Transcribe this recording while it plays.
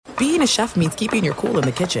being a chef means keeping your cool in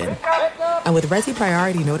the kitchen. And with Resi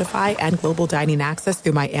Priority Notify and Global Dining Access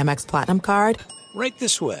through my Amex Platinum card, right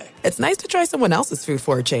this way. It's nice to try someone else's food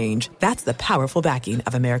for a change. That's the powerful backing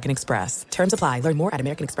of American Express. Terms apply. Learn more at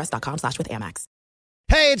americanexpress.com/withAmex.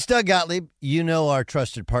 Hey, it's Doug Gottlieb. You know our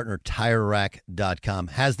trusted partner, TireRack.com,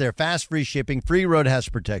 has their fast, free shipping, free road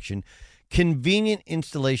hazard protection, convenient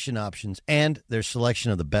installation options, and their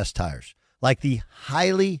selection of the best tires, like the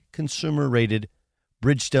highly consumer-rated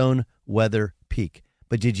Bridgestone Weather Peak.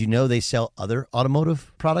 But did you know they sell other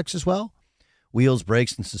automotive products as well? Wheels,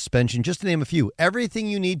 brakes, and suspension, just to name a few. Everything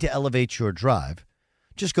you need to elevate your drive.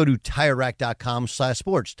 Just go to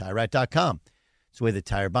TireRack.com/sports, TireRack.com. It's the way that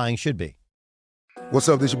tire buying should be. What's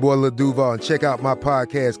up, this your boy Lil Duval, and check out my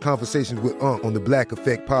podcast, Conversations with Unc, on the Black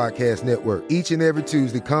Effect Podcast Network. Each and every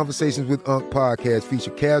Tuesday, Conversations with Unc podcast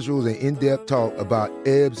feature casuals and in-depth talk about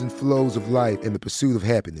ebbs and flows of life and the pursuit of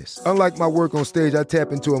happiness. Unlike my work on stage, I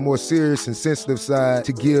tap into a more serious and sensitive side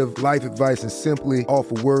to give life advice and simply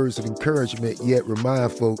offer words of encouragement, yet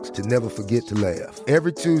remind folks to never forget to laugh.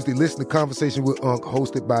 Every Tuesday, listen to Conversation with Unc,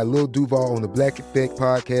 hosted by Lil Duval on the Black Effect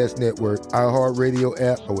Podcast Network, iHeartRadio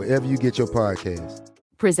app, or wherever you get your podcasts.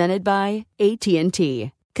 Presented by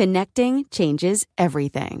AT&T. Connecting changes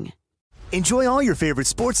everything. Enjoy all your favorite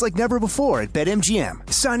sports like never before at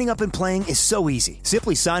BetMGM. Signing up and playing is so easy.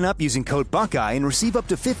 Simply sign up using code Buckeye and receive up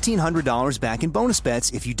to $1,500 back in bonus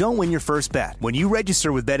bets if you don't win your first bet. When you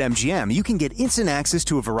register with BetMGM, you can get instant access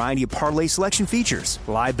to a variety of parlay selection features,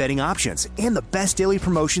 live betting options, and the best daily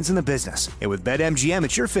promotions in the business. And with BetMGM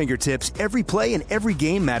at your fingertips, every play and every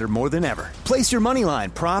game matter more than ever. Place your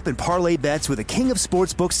moneyline, prop, and parlay bets with the king of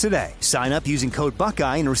sportsbooks today. Sign up using code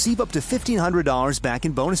Buckeye and receive up to $1,500 back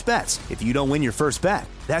in bonus bets if you don't win your first bet.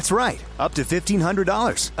 That's right, up to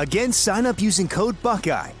 $1,500. Again, sign up using code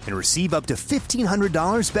Buckeye and receive up to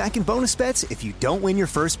 $1,500 back in bonus bets if you don't win your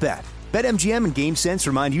first bet. BetMGM and GameSense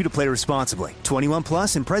remind you to play responsibly. 21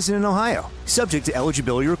 plus and present in Ohio. Subject to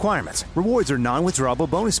eligibility requirements. Rewards are non-withdrawable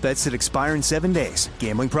bonus bets that expire in 7 days.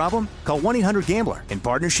 Gambling problem? Call 1-800-GAMBLER in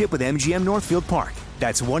partnership with MGM Northfield Park.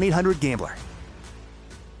 That's 1-800-GAMBLER.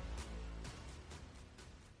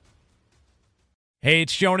 Hey,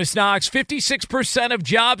 it's Jonas Knox. 56% of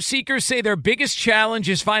job seekers say their biggest challenge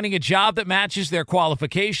is finding a job that matches their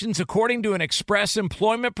qualifications, according to an Express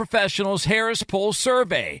Employment Professionals Harris Poll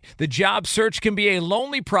survey. The job search can be a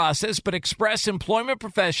lonely process, but Express Employment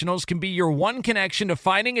Professionals can be your one connection to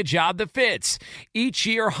finding a job that fits. Each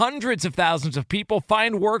year, hundreds of thousands of people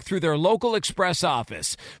find work through their local Express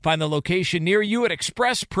office. Find the location near you at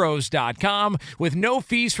expresspros.com. With no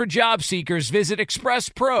fees for job seekers, visit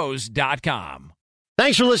expresspros.com.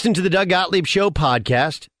 Thanks for listening to the Doug Gottlieb Show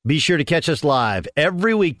podcast. Be sure to catch us live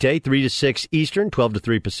every weekday, 3 to 6 Eastern, 12 to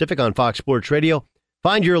 3 Pacific on Fox Sports Radio.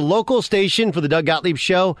 Find your local station for the Doug Gottlieb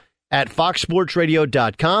Show at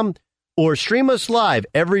foxsportsradio.com or stream us live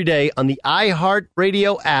every day on the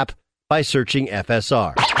iHeartRadio app by searching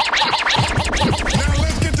FSR. Now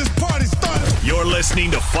let's get this party started. You're listening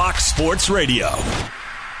to Fox Sports Radio.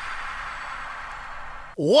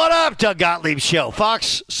 What up, Doug Gottlieb Show,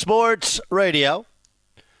 Fox Sports Radio.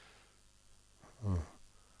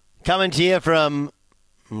 Coming to you from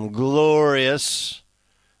glorious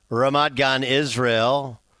Ramat Gan,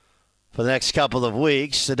 Israel, for the next couple of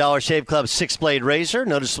weeks. The Dollar Shave Club 6-blade razor,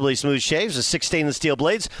 noticeably smooth shaves with 6 stainless steel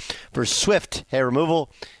blades for swift hair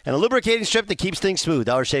removal, and a lubricating strip that keeps things smooth.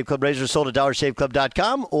 Dollar Shave Club razor sold at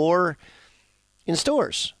dollarshaveclub.com or in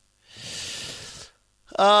stores.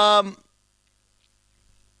 Let's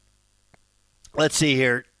see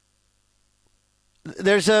here.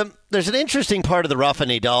 There's an interesting part of the Rafa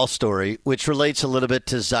Nadal story, which relates a little bit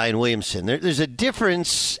to Zion Williamson. There's a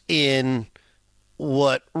difference in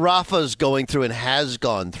what Rafa's going through and has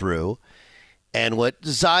gone through and what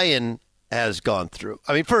Zion has gone through.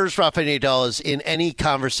 I mean, first, Rafa Nadal is in any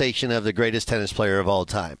conversation of the greatest tennis player of all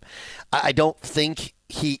time. I don't think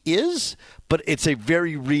he is, but it's a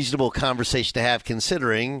very reasonable conversation to have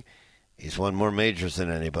considering he's won more majors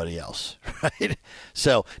than anybody else, right?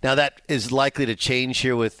 So now that is likely to change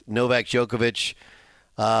here with Novak Djokovic.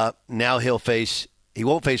 Now he won't face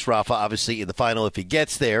Rafa, obviously, in the final if he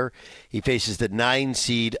gets there. He faces the 9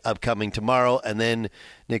 seed upcoming tomorrow. And then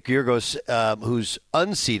Nick Kyrgios, who's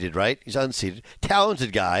unseeded, right? He's unseeded.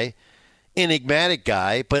 Talented guy, enigmatic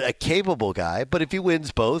guy, but a capable guy. But if he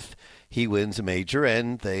wins both, he wins a major,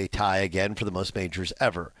 and they tie again for the most majors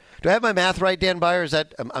ever. Do I have my math right, Dan Byer? Is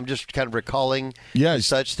that I'm just kind of recalling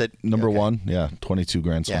such that number one, 22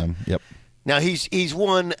 Grand Slam. Yeah. Yep. Now he's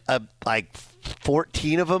won like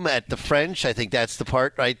 14 of them at the French. I think that's the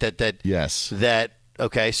part, right? Yes.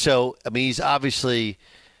 Okay. So I mean, he's obviously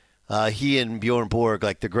He and Bjorn Borg,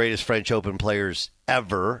 like the greatest French Open players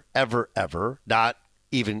ever, ever, ever. Not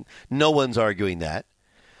even, no one's arguing that.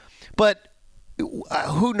 But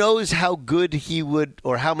who knows how good he would,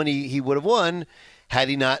 or how many he would have won had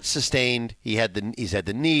he not sustained. He's had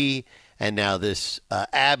the knee, and now this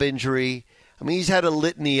ab injury. I mean, he's had a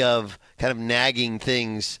litany of kind of nagging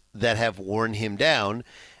things that have worn him down,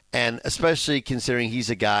 and especially considering he's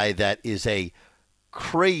a guy that is a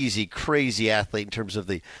crazy, crazy athlete in terms of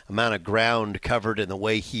the amount of ground covered and the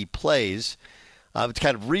way he plays. It's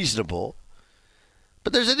kind of reasonable.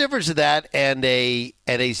 But there's a difference in that and a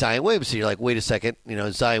Zion Williamson. You're like, wait a second,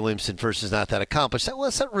 Zion Williamson first is not that accomplished. Well,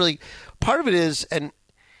 that's not really part of it is, and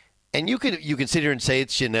you can sit here and say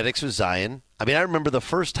it's genetics with Zion. I mean, I remember the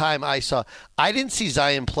first time I didn't see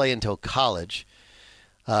Zion play until college,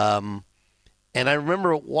 and I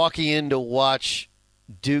remember walking in to watch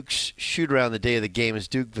Duke's shoot around the day of the game is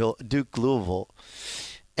Duke Louisville.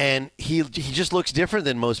 And he just looks different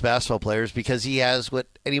than most basketball players because he has what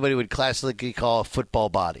anybody would classically call a football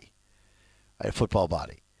body. Right? A football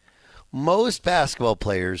body. Most basketball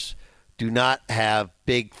players do not have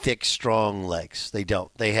big, thick, strong legs. They don't.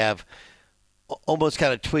 They have almost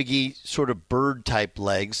kind of twiggy, sort of bird-type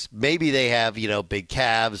legs. Maybe they have, big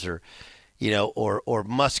calves or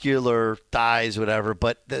muscular thighs, whatever.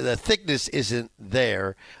 But the thickness isn't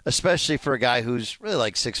there, especially for a guy who's really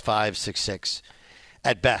like 6'5", 6'6".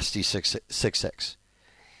 At best, he's 6'6".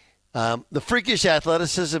 The freakish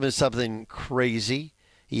athleticism is something crazy.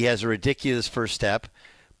 He has a ridiculous first step,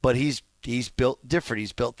 but he's built different.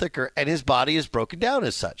 He's built thicker, and his body is broken down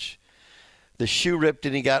as such. The shoe ripped,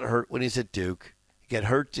 and he got hurt when he's at Duke. He got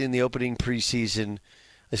hurt in the opening in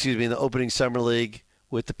the opening summer league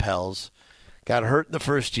with the Pels. Got hurt in the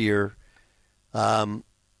first year, and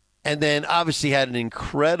then obviously had an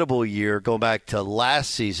incredible year going back to last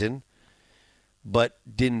season, but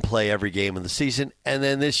didn't play every game of the season. And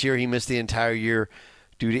then this year he missed the entire year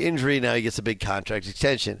due to injury. Now he gets a big contract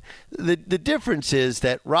extension. The difference is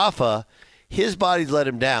that Rafa, his body's let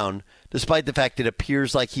him down, despite the fact that it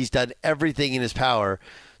appears like he's done everything in his power,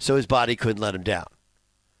 so his body couldn't let him down.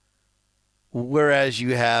 Whereas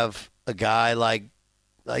you have a guy like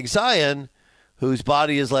Zion, whose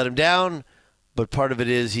body has let him down, but part of it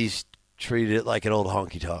is he's treated it like an old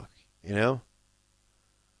honky-tonk,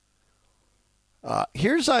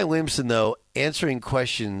 Here's Zion Williamson, though, answering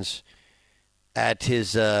questions at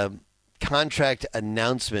his contract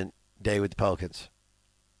announcement day with the Pelicans.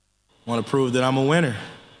 I want to prove that I'm a winner.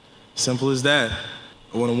 Simple as that.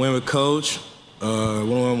 I want to win with Coach. I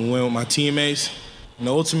want to win with my teammates. And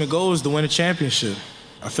the ultimate goal is to win a championship.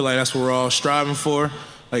 I feel like that's what we're all striving for.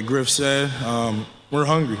 Like Griff said, we're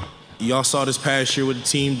hungry. Y'all saw this past year what the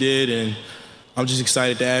team did, and I'm just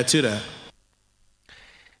excited to add to that.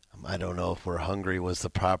 I don't know if we're hungry was the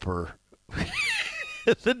proper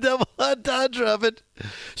the double entendre of it.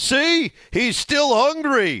 See, he's still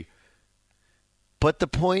hungry. But the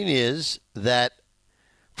point is that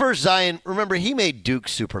first Zion, remember, he made Duke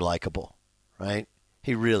super likable, right?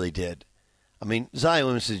 He really did. I mean, Zion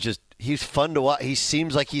Williamson he's fun to watch. He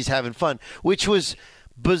seems like he's having fun, which was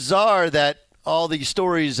bizarre that all these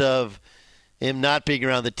stories of him not being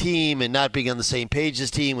around the team and not being on the same page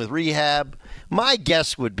as team with rehab. My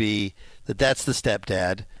guess would be that that's the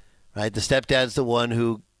stepdad, right? The stepdad's the one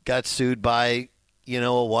who got sued by, a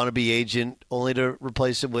wannabe agent only to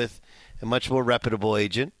replace him with a much more reputable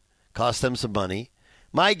agent, cost them some money.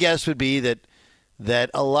 My guess would be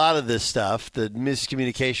that a lot of this stuff, the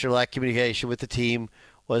miscommunication or lack of communication with the team,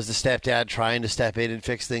 was the stepdad trying to step in and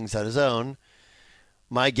fix things on his own.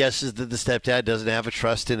 My guess is that the stepdad doesn't have a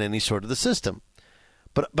trust in any sort of the system.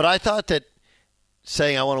 But I thought that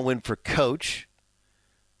saying I want to win for Coach,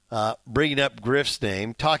 bringing up Griff's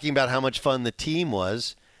name, talking about how much fun the team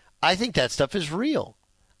was, I think that stuff is real.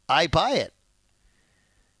 I buy it.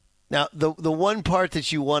 Now, the one part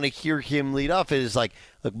that you want to hear him lead off is like,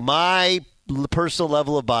 look, my personal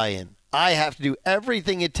level of buy-in. I have to do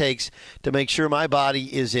everything it takes to make sure my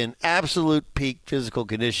body is in absolute peak physical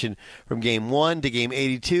condition from game 1 to game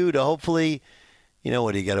 82 to hopefully,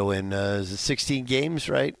 what do you got to win? Is it 16 games,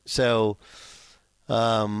 right? So,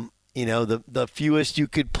 the fewest you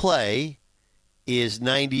could play is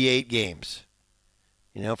 98 games.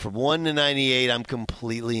 From 1 to 98, I'm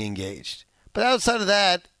completely engaged. But outside of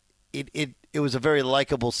that, it was a very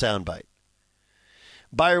likable soundbite.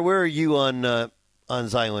 Buyer, where are you on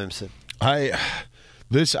Zion Williamson?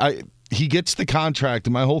 He gets the contract,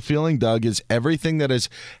 and my whole feeling, Doug, is everything that has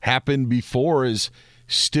happened before is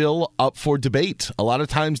still up for debate. A lot of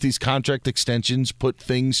times these contract extensions put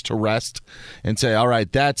things to rest and say, all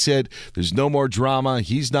right, that's it. There's no more drama.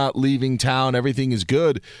 He's not leaving town. Everything is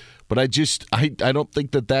good. But I don't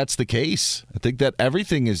think that that's the case. I think that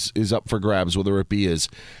everything is up for grabs, whether it be his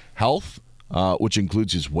health, which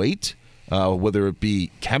includes his weight, whether it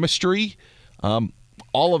be chemistry,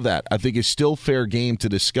 all of that I think is still fair game to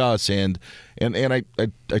discuss. And I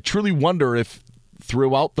truly wonder if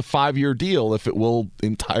throughout the 5-year deal, if it will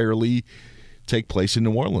entirely take place in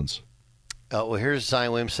New Orleans. Well, here's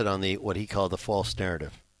Zion Williamson on what he called the false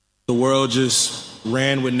narrative. The world just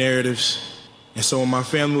ran with narratives. And so when my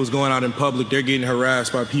family was going out in public, they're getting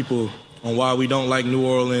harassed by people on why we don't like New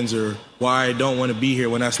Orleans or why I don't want to be here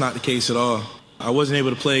when that's not the case at all. I wasn't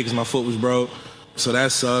able to play because my foot was broke, so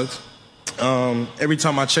that sucked. Every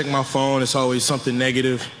time I check my phone, it's always something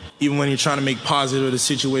negative. Even when you're trying to make positive of the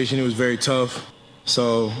situation, it was very tough.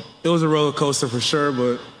 So it was a roller coaster for sure,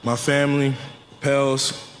 but my family,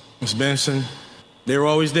 Pels, Miss Benson, they were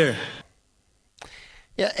always there.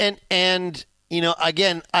 Yeah, and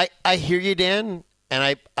again, I hear you, Dan,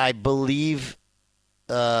 and I believe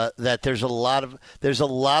that there's a lot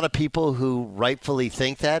of people who rightfully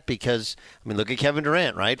think that because, look at Kevin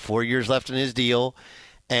Durant, right? 4 years left in his deal,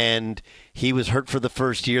 and he was hurt for the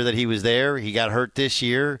first year that he was there. He got hurt this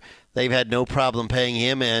year. They've had no problem paying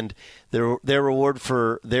him, and their reward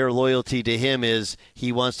for their loyalty to him is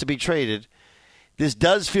he wants to be traded. This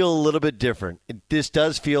does feel a little bit different. This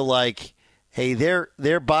does feel like, hey,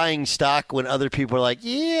 they're buying stock when other people are like,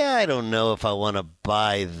 yeah, I don't know if I want to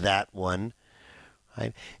buy that one.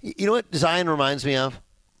 Right? You know what Zion reminds me of?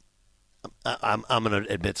 I'm going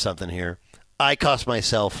to admit something here. I cost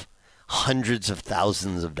myself hundreds of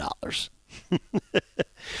thousands of dollars.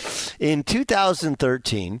 In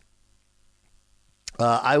 2013,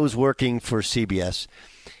 I was working for CBS,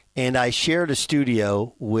 and I shared a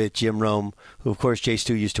studio with Jim Rome, who, of course, Jay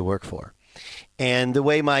Stu used to work for. And the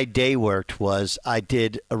way my day worked was I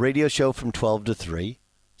did a radio show from 12 to 3,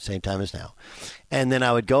 same time as now. And then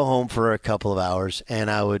I would go home for a couple of hours, and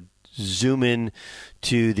I would zoom in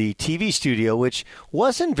to the TV studio, which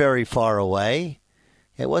wasn't very far away.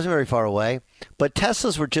 It wasn't very far away, but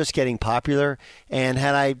Teslas were just getting popular, and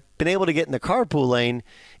had I been able to get in the carpool lane,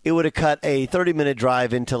 it would have cut a 30-minute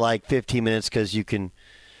drive into like 15 minutes because you can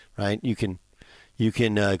go in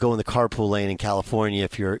the carpool lane in California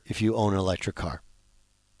if you own an electric car.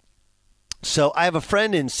 So I have a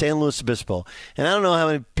friend in San Luis Obispo, and I don't know how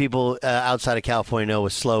many people outside of California know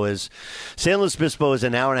what SLO is. San Luis Obispo is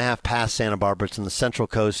an hour and a half past Santa Barbara. It's on the central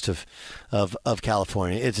coast of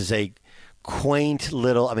California. It is a quaint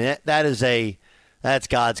little, that's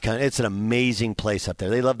God's country. It's an amazing place up there.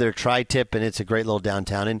 They love their tri-tip, and it's a great little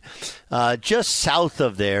downtown. And just south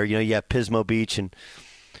of there, you have Pismo Beach. And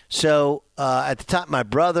so at the time, my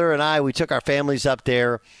brother and I, we took our families up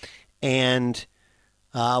there, and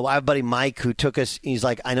I have a buddy, Mike, who took us. He's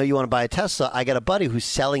like, I know you want to buy a Tesla. I got a buddy who's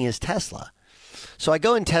selling his Tesla. So I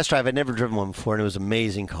go and test drive. I'd never driven one before, and it was an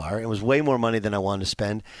amazing car. It was way more money than I wanted to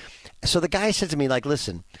spend. So the guy said to me, like,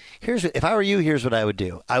 listen, if I were you, here's what I would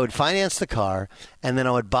do. I would finance the car, and then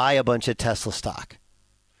I would buy a bunch of Tesla stock.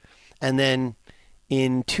 And then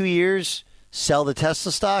in 2 years, sell the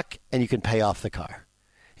Tesla stock, and you can pay off the car.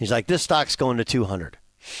 He's like, this stock's going to 200.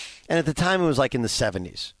 And at the time, it was like in the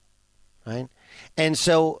 70s, right? And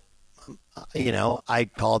so, I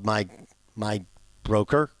called my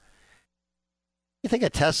broker. You think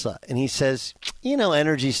of Tesla? And he says,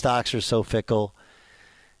 energy stocks are so fickle.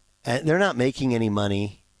 And they're not making any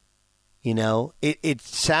money. It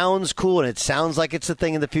sounds cool and it sounds like it's a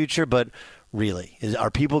thing in the future, but really,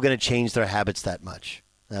 are people going to change their habits that much?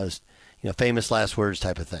 That was, famous last words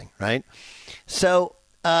type of thing, right? So,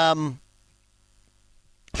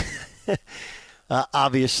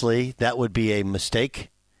 obviously, that would be a mistake.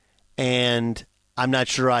 And I'm not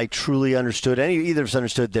sure I truly understood either of us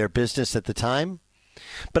understood their business at the time.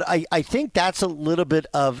 But I think that's a little bit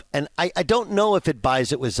of, and I don't know if it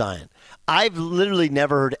buys it with Zion. I've literally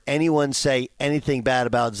never heard anyone say anything bad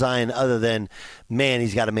about Zion other than, man,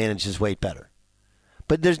 he's got to manage his weight better.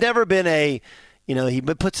 But there's never been he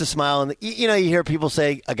puts a smile on you hear people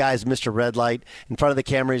say a guy's Mr. Red Light. In front of the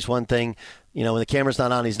camera, he's one thing. When the camera's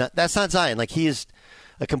not on, he's not. That's not Zion. Like, he is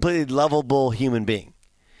a completely lovable human being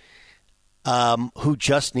who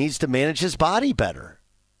just needs to manage his body better.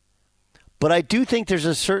 But I do think there's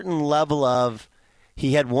a certain level of,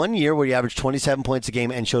 he had 1 year where he averaged 27 points a game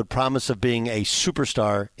and showed promise of being a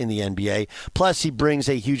superstar in the NBA. Plus, he brings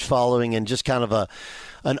a huge following and just kind of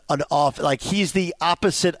an off, like he's the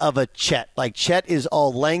opposite of a Chet. Like, Chet is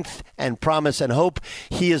all length and promise and hope.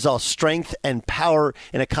 He is all strength and power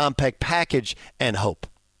in a compact package and hope.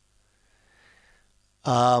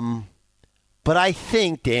 But I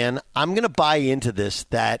think, Dan, I'm going to buy into this,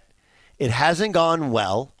 that it hasn't gone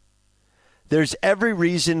well, there's every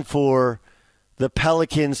reason for the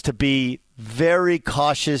Pelicans to be very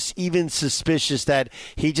cautious, even suspicious that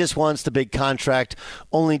he just wants the big contract,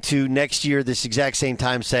 only to next year, this exact same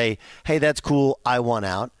time, say, hey, that's cool, I want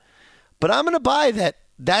out. But I'm going to buy that.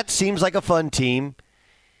 That seems like a fun team.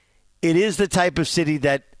 It is the type of city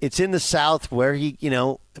that it's in the South where he,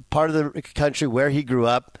 part of the country where he grew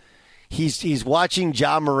up. He's watching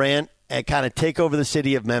Ja Morant and kind of take over the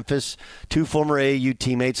city of Memphis, two former AAU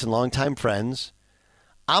teammates and longtime friends.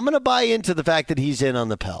 I'm going to buy into the fact that he's in on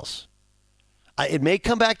the Pels. It may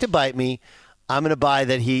come back to bite me. I'm going to buy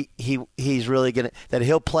that he's really going to, that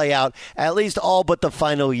he'll play out at least all but the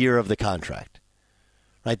final year of the contract.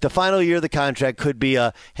 Right, the final year of the contract could be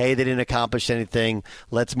hey, they didn't accomplish anything.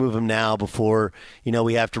 Let's move him now before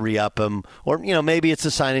we have to re-up him, or maybe it's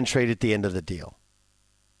a sign and trade at the end of the deal.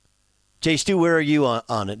 Jay Stu, where are you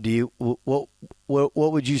on it? Do you what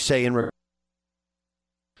would you say in?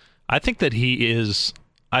 I think that he is.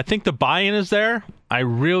 I think the buy-in is there. I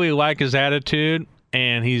really like his attitude,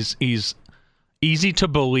 and he's easy to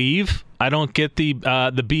believe. I don't get the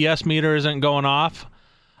BS meter isn't going off.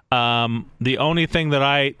 The only thing that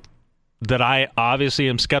I obviously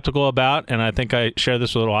am skeptical about, and I think I share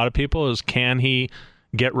this with a lot of people, is can he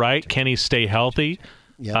get right? Can he stay healthy?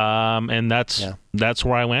 Yep. And that's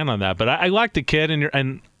where I land on that. But I like the kid,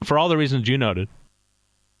 and for all the reasons you noted.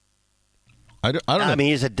 I don't know. I mean,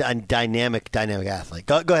 he's a dynamic athlete.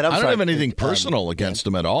 Go ahead. I don't have anything personal against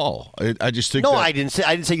him at all. I just think. No, I didn't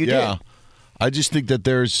say you did. I just think that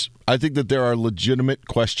there are legitimate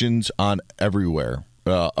questions on everywhere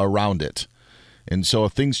around it, and so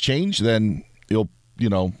if things change, then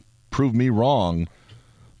you'll prove me wrong.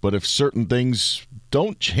 But if certain things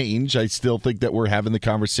don't change, I still think that we're having the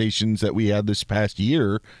conversations that we had this past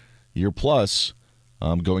year plus,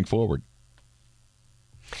 going forward.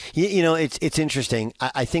 It's interesting.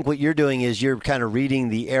 I think what you're doing is you're kind of reading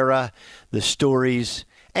the era, the stories,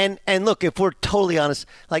 and look, if we're totally honest,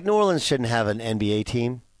 like New Orleans shouldn't have an NBA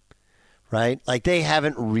team, right? Like they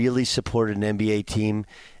haven't really supported an NBA team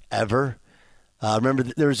ever. Remember,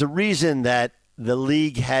 there's a reason that the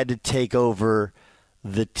league had to take over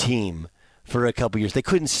the team for a couple years. They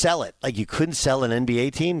couldn't sell it. Like you couldn't sell an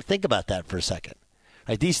NBA team. Think about that for a second.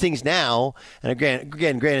 Right, these things now, and again,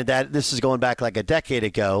 granted that this is going back like a decade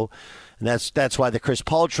ago, and that's why the Chris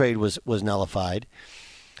Paul trade was nullified.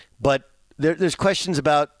 But there's questions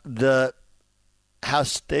about how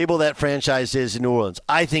stable that franchise is in New Orleans.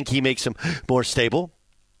 I think he makes them more stable.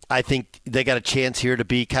 I think they got a chance here to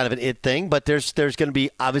be kind of an it thing, but there's going to be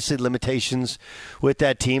obviously limitations with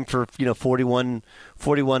that team for 41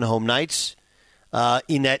 home nights.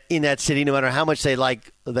 In that city, no matter how much they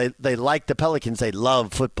like the Pelicans, they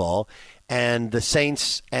love football, and the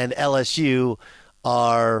Saints and LSU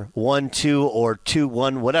are 1-2 or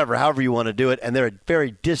 2-1, whatever, however you want to do it, and they're a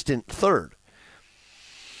very distant third.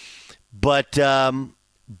 But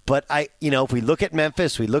if we look at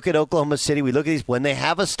Memphis, we look at Oklahoma City, we look at these when they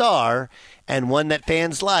have a star and one that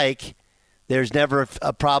fans like. There's never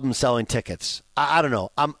a problem selling tickets. I don't know.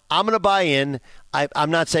 I'm going to buy in.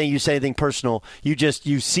 I'm not saying you say anything personal.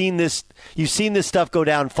 You've seen this stuff go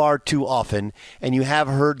down far too often, and you have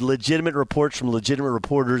heard legitimate reports from legitimate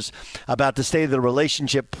reporters about the state of the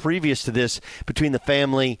relationship previous to this between the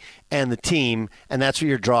family and the team, and that's what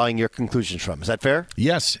you're drawing your conclusions from. Is that fair?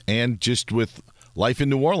 Yes, and just with life in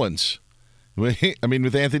New Orleans. I mean,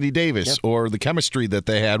 with Anthony Davis or the chemistry that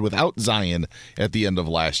they had without Zion at the end of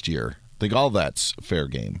last year. I think all that's fair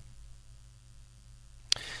game.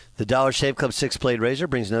 The Dollar Shave Club 6-blade razor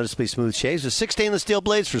brings noticeably smooth shaves with 6 stainless steel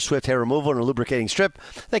blades for swift hair removal and a lubricating strip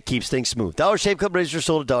that keeps things smooth. Dollar Shave Club razor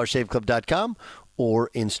sold at dollarshaveclub.com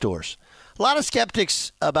or in stores. A lot of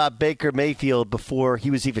skeptics about Baker Mayfield before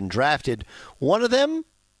he was even drafted. One of them,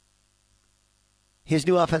 his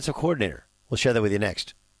new offensive coordinator. We'll share that with you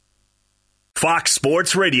next. Fox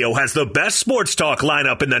Sports Radio has the best sports talk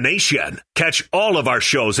lineup in the nation. Catch all of our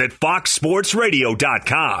shows at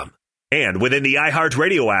foxsportsradio.com. And within the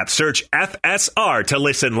iHeartRadio app, search FSR to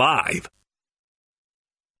listen live.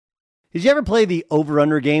 Did you ever play the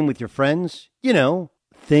over-under game with your friends?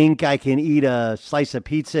 Think I can eat a slice of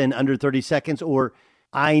pizza in under 30 seconds, or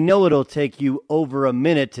I know it'll take you over a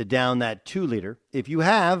minute to down that 2-liter. If you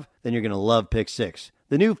have, then you're going to love Pick 6.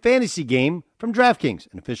 the new fantasy game from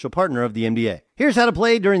DraftKings, an official partner of the NBA. Here's how to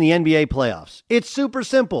play during the NBA playoffs. It's super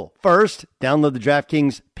simple. First, download the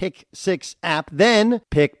DraftKings Pick 6 app, then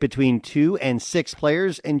pick between 2 and 6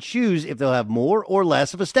 players and choose if they'll have more or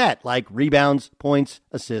less of a stat, like rebounds, points,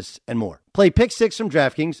 assists, and more. Play Pick 6 from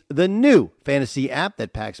DraftKings, the new fantasy app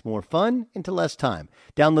that packs more fun into less time.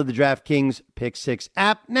 Download the DraftKings Pick 6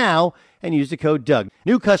 app now and use the code Doug.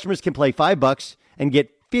 New customers can play $5 and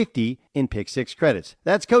get 50 in Pick 6 credits.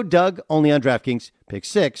 That's code Doug, only on DraftKings. Pick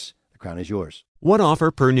 6, the crown is yours. One offer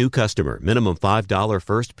per new customer. Minimum $5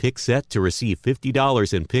 first pick set to receive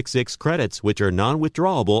 $50 in Pick 6 credits, which are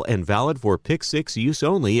non-withdrawable and valid for Pick 6 use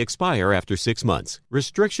only. Expire after 6 months.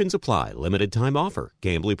 Restrictions apply. Limited time offer.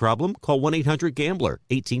 Gambling problem? Call 1-800-GAMBLER.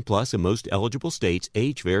 18 plus in most eligible states.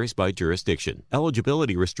 Age varies by jurisdiction.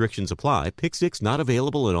 Eligibility restrictions apply. Pick 6 not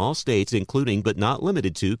available in all states, including but not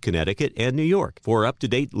limited to Connecticut and New York. For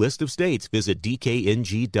up-to-date list of states, visit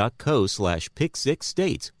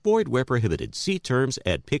dkng.co/pick6states. Void where prohibited. See terms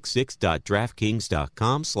at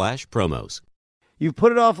pick6.draftkings.com/promos. You've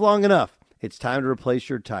put it off long enough. It's time to replace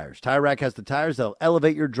your tires. Tire Rack has the tires that'll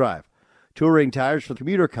elevate your drive. Touring tires for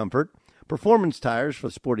commuter comfort, performance tires for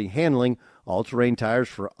sporty handling, all-terrain tires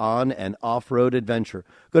for on- and off-road adventure.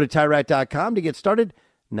 Go to TireRack.com to get started.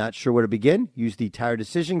 Not sure where to begin? Use the Tire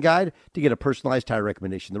Decision Guide to get a personalized tire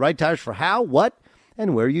recommendation. The right tires for how, what,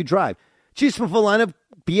 and where you drive. Choose from a full line of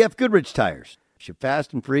BF Goodrich tires. Ship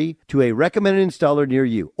fast and free to a recommended installer near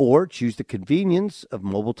you, or choose the convenience of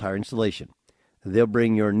mobile tire installation. They'll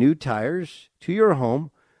bring your new tires to your home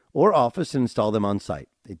or office and install them on site.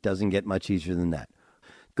 It doesn't get much easier than that.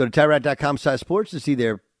 Go to TireRack.com/sports to see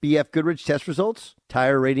their BF Goodrich test results,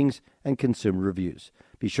 tire ratings, and consumer reviews.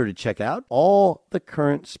 Be sure to check out all the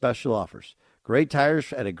current special offers. Great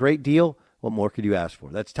tires at a great deal. What more could you ask for?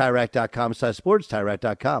 That's TireRack.com/sports,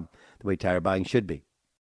 TireRack.com, the way tire buying should be.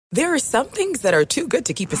 There are some things that are too good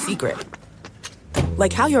to keep a secret.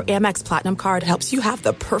 Like how your Amex Platinum card helps you have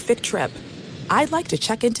the perfect trip. I'd like to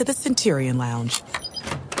check into the Centurion Lounge.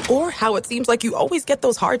 Or how it seems like you always get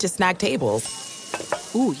those hard-to-snag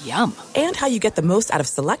tables. Ooh, yum. And how you get the most out of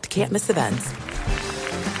select can't-miss events.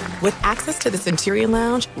 With access to the Centurion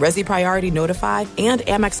Lounge, Resi Priority Notify, and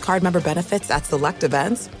Amex card member benefits at select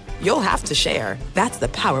events, you'll have to share. That's the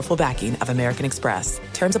powerful backing of American Express.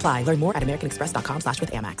 Terms apply. Learn more at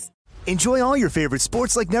americanexpress.com/withAmex. Enjoy all your favorite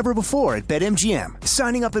sports like never before at BetMGM.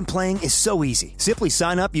 Signing up and playing is so easy. Simply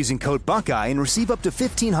sign up using code Buckeye and receive up to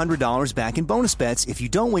 $1,500 back in bonus bets if you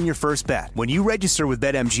don't win your first bet. When you register with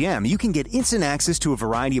BetMGM, you can get instant access to a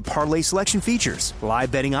variety of parlay selection features,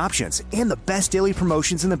 live betting options, and the best daily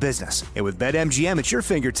promotions in the business. And with BetMGM at your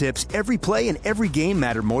fingertips, every play and every game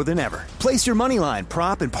matter more than ever. Place your moneyline,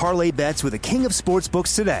 prop, and parlay bets with the king of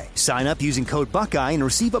sportsbooks today. Sign up using code Buckeye and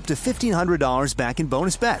receive up to $1,500 back in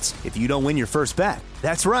bonus bets if you don't win your first bet.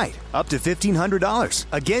 That's right, up to $1,500.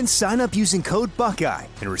 Again, sign up using code Buckeye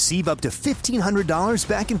and receive up to $1,500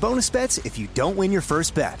 back in bonus bets if you don't win your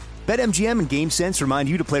first bet. BetMGM and GameSense remind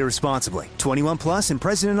you to play responsibly. 21 plus and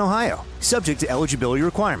present in Ohio. Subject to eligibility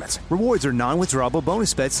requirements. Rewards are non-withdrawable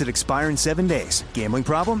bonus bets that expire in 7 days. Gambling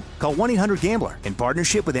problem? Call 1-800-GAMBLER in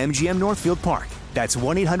partnership with MGM Northfield Park. That's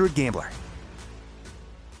 1-800-GAMBLER.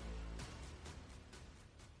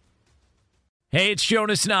 Hey, it's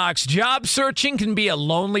Jonas Knox. Job searching can be a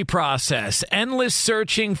lonely process. Endless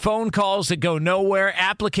searching, phone calls that go nowhere,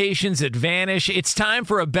 applications that vanish. It's time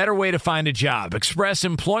for a better way to find a job. Express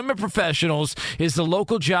Employment Professionals is the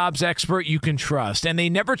local jobs expert you can trust, and they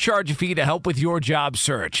never charge a fee to help with your job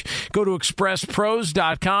search. Go to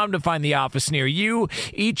expresspros.com to find the office near you.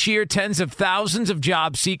 Each year, tens of thousands of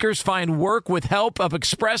job seekers find work with help of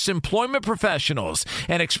Express Employment Professionals,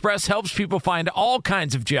 and Express helps people find all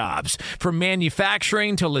kinds of jobs, from manufacturing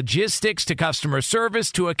to logistics to customer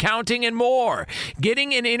service to accounting and more.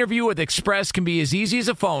 Getting an interview with Express can be as easy as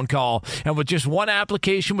a phone call, and with just one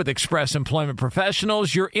application with Express Employment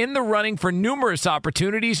Professionals, you're in the running for numerous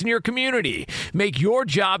opportunities in your community. Make your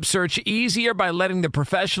job search easier by letting the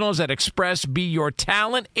professionals at Express be your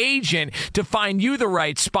talent agent to find you the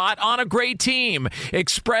right spot on a great team.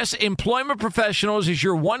 Express Employment Professionals is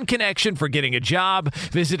your one connection for getting a job.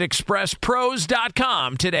 Visit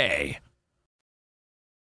expresspros.com today.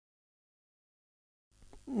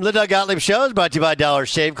 The Doug Gottlieb Show is brought to you by Dollar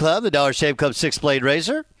Shave Club. The Dollar Shave Club 6-blade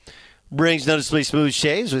razor brings noticeably smooth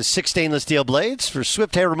shaves with 6 stainless steel blades for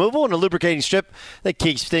swift hair removal and a lubricating strip that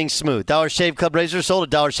keeps things smooth. Dollar Shave Club razor sold at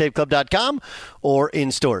dollarshaveclub.com or in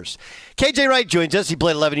stores. KJ Wright joins us. He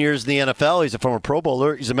played 11 years in the NFL. He's a former Pro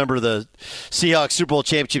Bowler. He's a member of the Seahawks Super Bowl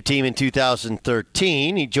championship team in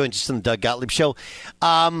 2013. He joins us on the Doug Gottlieb Show.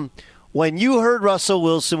 When you heard Russell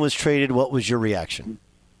Wilson was traded, what was your reaction?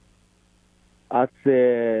 I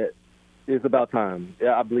said it's about time.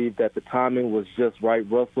 I believe that the timing was just right.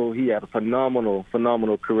 Russell, he had a phenomenal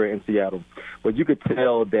career in Seattle. But you could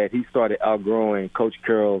tell that he started outgrowing Coach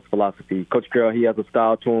Carroll's philosophy. Coach Carroll, he has a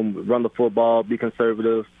style to him, run the football, be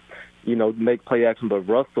conservative, make play action. But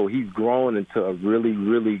Russell, he's grown into a really,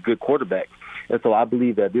 really good quarterback. And so I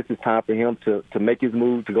believe that this is time for him to make his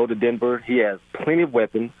move, to go to Denver. He has plenty of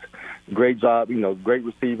weapons. Great job, great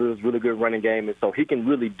receivers, really good running game. And so he can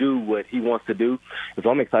really do what he wants to do. And so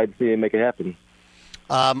I'm excited to see him make it happen.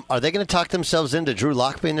 Are they going to talk themselves into Drew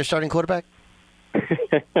Lock being their starting quarterback? It's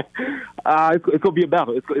going to be a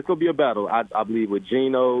battle. It's going to be a battle. I believe with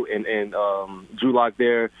Geno and Drew Lock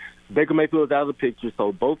there. Baker Mayfield is out of the picture,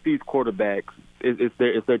 so both these quarterbacks, it's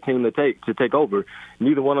their team to take over.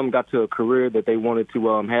 Neither one of them got to a career that they wanted to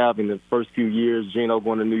have in the first few years. Geno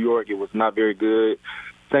going to New York, it was not very good.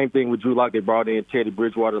 Same thing with Drew Lock. They brought in Teddy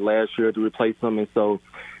Bridgewater last year to replace him, and so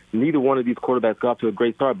neither one of these quarterbacks got off to a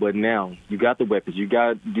great start. But now you got the weapons. You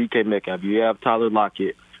got DK Metcalf. You have Tyler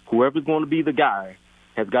Lockett. Whoever's going to be the guy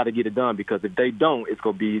has got to get it done, because if they don't, it's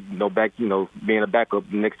going to be being a backup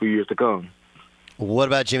the next few years to come. What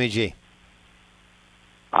about Jimmy G?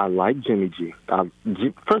 I like Jimmy G.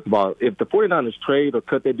 First of all, if the 49ers trade or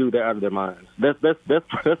cut that dude, they're out of their minds. That's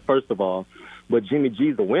first of all. But Jimmy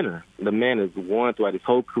G's a winner. The man has won throughout his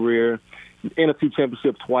whole career. NFC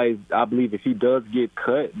Championship twice. I believe if he does get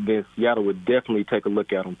cut, then Seattle would definitely take a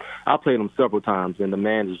look at him. I played him several times, and the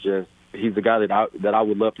man is he's the guy that I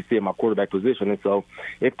would love to see in my quarterback position. And so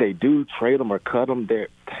if they do trade him or cut him,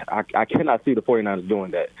 I cannot see the 49ers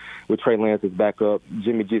doing that. With Trey Lance as backup,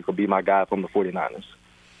 Jimmy G's going to be my guy from the 49ers.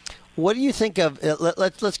 What do you think of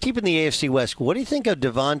let's keep in the AFC West. What do you think of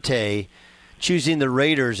Devontae choosing the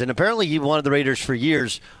Raiders? And apparently he wanted the Raiders for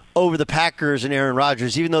years over the Packers and Aaron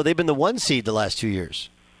Rodgers, even though they've been the 1 seed the last 2 years.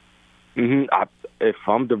 Mm-hmm. If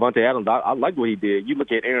I'm Devontae Adams, I like what he did. You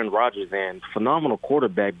look at Aaron Rodgers, and phenomenal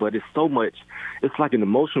quarterback, but it's like an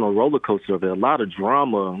emotional roller coaster. There's a lot of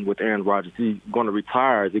drama with Aaron Rodgers. He's going to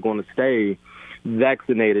retire. Is he going to stay?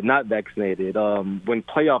 Vaccinated, not vaccinated. When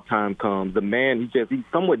playoff time comes, the man, he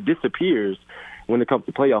somewhat disappears when it comes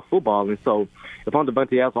to playoff football. And so if I'm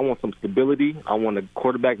Devontae Adams, I want some stability. I want a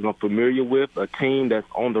quarterback that I'm familiar with, a team that's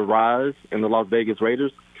on the rise in the Las Vegas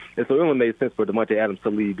Raiders. And so it only made sense for Devontae Adams to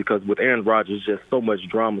leave, because with Aaron Rodgers, just so much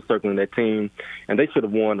drama circling that team. And they should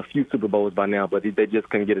have won a few Super Bowls by now, but they just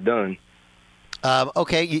couldn't get it done.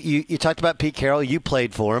 Okay, you talked about Pete Carroll. You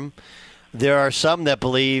played for him. There are some that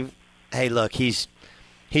believe, hey, look, he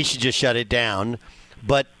should just shut it down.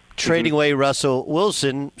 But trading away Russell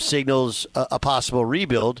Wilson signals a possible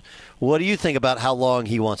rebuild. What do you think about how long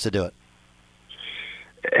he wants to do it?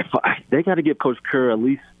 They got to give Coach Kerr at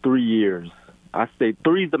least 3 years. I say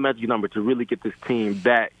 3 is the magic number to really get this team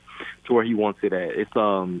back to where he wants it at. It's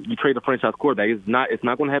you trade a franchise quarterback. It's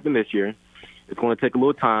not going to happen this year. It's going to take a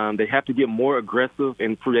little time. They have to get more aggressive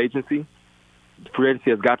in free agency. Free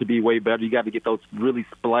agency has got to be way better. You got to get those really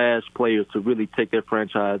splash players to really take their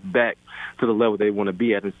franchise back to the level they want to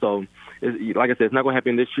be at. And so, like I said, it's not going to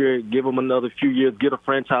happen this year. Give them another few years. Get a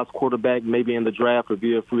franchise quarterback, maybe in the draft or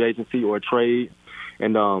via free agency or a trade.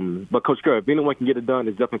 And but Coach Carroll, if anyone can get it done,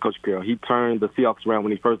 it's definitely Coach Carroll. He turned the Seahawks around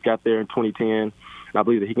when he first got there in 2010, and I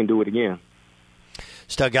believe that he can do it again.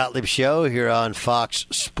 Doug Gottlieb Show here on Fox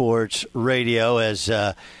Sports Radio as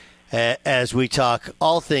we talk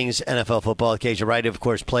all things NFL football. KJ Wright, of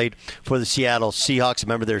course, played for the Seattle Seahawks.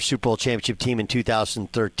 Remember their Super Bowl championship team in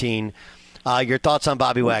 2013. Your thoughts on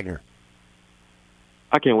Bobby Wagner?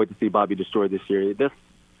 I can't wait to see Bobby destroy this year.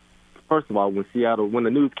 First of all, when the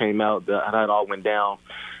news came out that it all went down,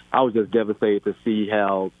 I was just devastated to see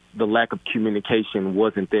how the lack of communication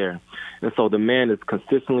wasn't there. And so the man is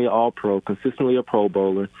consistently all-pro, consistently a Pro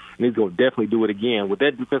Bowler, and he's going to definitely do it again. With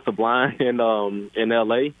that defensive line in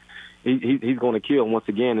L.A., he's going to kill once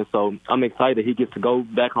again. And so I'm excited he gets to go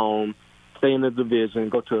back home, stay in the division,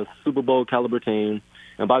 go to a Super Bowl caliber team,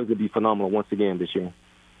 and Bobby's going to be phenomenal once again this year.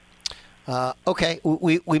 Okay,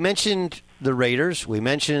 we mentioned the Raiders. We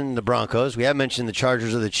mentioned the Broncos. We haven't mentioned the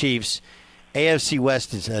Chargers or the Chiefs. AFC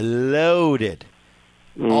West is loaded.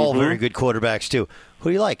 Mm-hmm. All very good quarterbacks, too. Who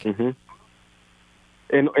do you like? Mm-hmm.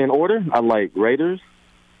 In order, I like Raiders,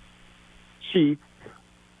 Chiefs,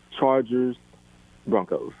 Chargers,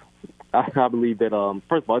 Broncos. I believe that,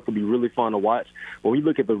 first of all, it's going to be really fun to watch. When we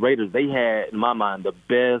look at the Raiders, they had, in my mind, the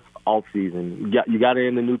best offseason. You got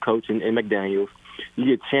in the new coach in McDaniels. You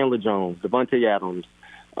get Chandler Jones, Devontae Adams,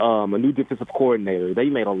 a new defensive coordinator. They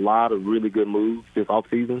made a lot of really good moves this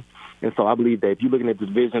offseason. And so I believe that if you're looking at the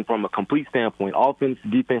division from a complete standpoint, offense,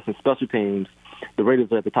 defense, and special teams, the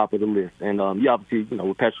Raiders are at the top of the list. And obviously,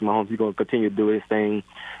 with Patrick Mahomes, he's going to continue to do his thing.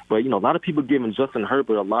 But, a lot of people giving Justin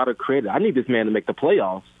Herbert a lot of credit. I need this man to make the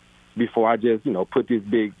playoffs before I just, put this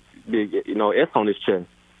big, S on his chest.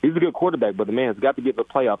 He's a good quarterback, but the man's got to get the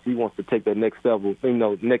playoffs. He wants to take that next level,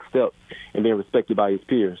 next step and being respected by his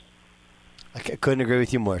peers. I couldn't agree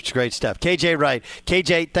with you more. It's great stuff. KJ Wright.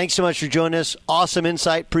 KJ, thanks so much for joining us. Awesome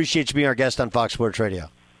insight. Appreciate you being our guest on Fox Sports Radio.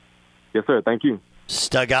 Yes, sir. Thank you.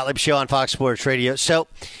 Doug Gottlieb Show on Fox Sports Radio. So,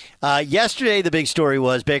 yesterday the big story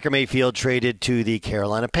was Baker Mayfield traded to the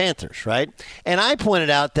Carolina Panthers, right? And I pointed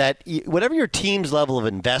out that whatever your team's level of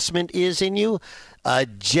investment is in you,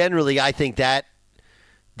 generally I think that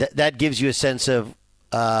gives you a sense of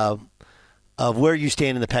where you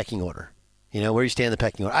stand in the pecking order. Where you stand in the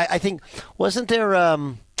pecking order. I think, wasn't there,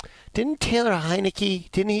 didn't Taylor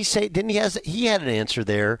Heineke, he had an answer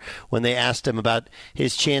there when they asked him about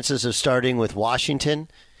his chances of starting with Washington.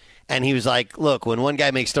 And he was like, look, when one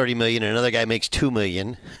guy makes $30 million and another guy makes $2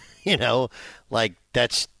 million,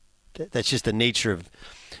 that's just the nature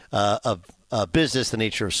of business, the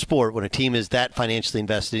nature of sport, when a team is that financially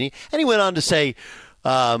invested in you. And he went on to say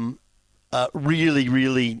really,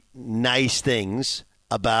 really nice things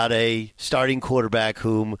about a starting quarterback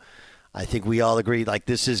whom I think we all agree,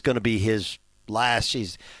 this is going to be his last.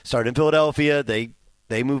 He's started in Philadelphia.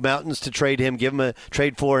 They move mountains to trade him, give him a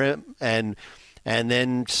trade for him, and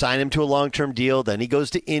then sign him to a long-term deal. Then he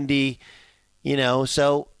goes to Indy,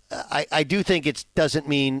 So I do think it doesn't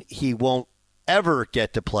mean he won't ever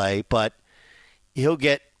get to play, but he'll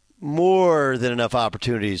get more than enough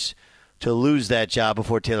opportunities to lose that job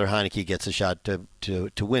before Taylor Heineke gets a shot to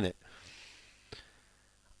win it.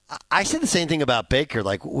 I said the same thing about Baker.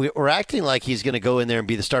 We're acting like he's going to go in there and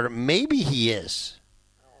be the starter. Maybe he is.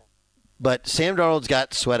 But Sam Darnold's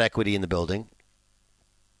got sweat equity in the building.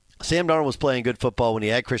 Sam Darnold was playing good football when he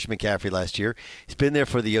had Christian McCaffrey last year. He's been there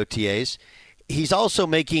for the OTAs. He's also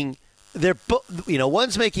making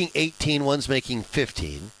one's making 18, one's making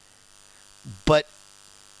 15. But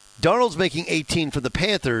Darnold's making 18 for the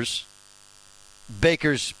Panthers.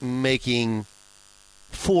 Baker's making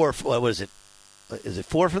 4. What is it? Is it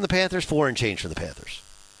 4 from the Panthers? 4 and change from the Panthers.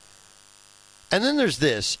 And then there's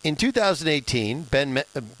this. In 2018, Ben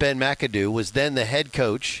McAdoo was then the head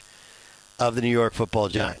coach of the New York Football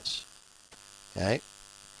Giants. Okay?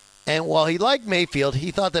 And while he liked Mayfield,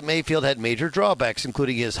 he thought that Mayfield had major drawbacks,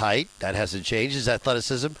 including his height. That hasn't changed. His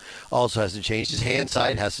athleticism also hasn't changed. His hand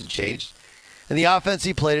side hasn't changed. And the offense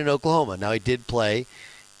he played in Oklahoma. Now, he did play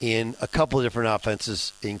in a couple of different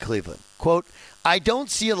offenses in Cleveland. Quote, I don't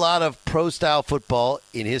see a lot of pro-style football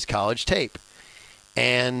in his college tape.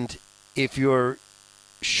 And if you're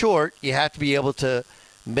short, you have to be able to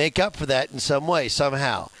make up for that in some way,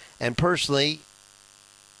 somehow. And personality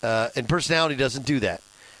doesn't do that.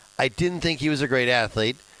 I didn't think he was a great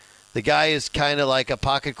athlete. The guy is kind of like a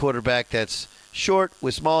pocket quarterback that's short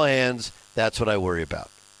with small hands. That's what I worry about.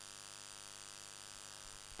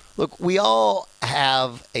 Look, we all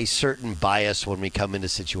have a certain bias when we come into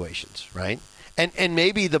situations, right? And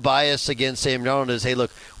maybe the bias against Sam Darnold is, hey, look,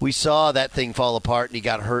 we saw that thing fall apart and he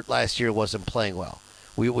got hurt last year, wasn't playing well.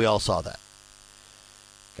 We all saw that.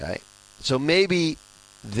 Okay? So maybe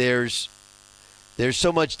there's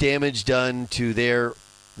so much damage done to their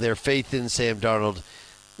faith in Sam Darnold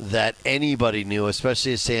that anybody knew,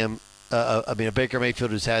 especially a Baker Mayfield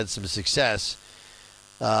who's had some success,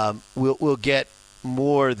 will get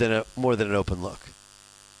more than an open look.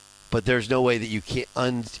 But there's no way that you can't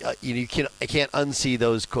unsee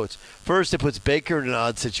those quotes. First, it puts Baker in an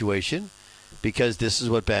odd situation because this is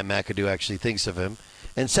what Ben McAdoo actually thinks of him.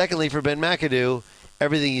 And secondly, for Ben McAdoo,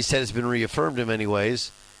 everything he said has been reaffirmed in many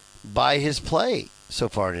ways by his play so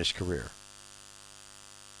far in his career.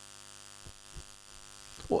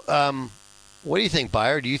 What do you think,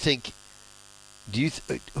 Byer? Who do you think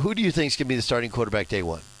is going to be the starting quarterback day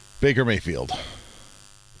one? Baker Mayfield.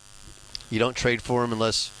 You don't trade for him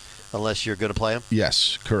unless you're going to play him?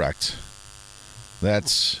 Yes, correct. I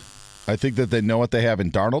think that they know what they have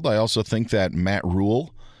in Darnold. I also think that Matt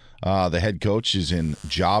Rule, the head coach, is in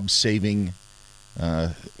job-saving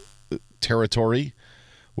territory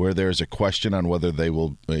where there's a question on whether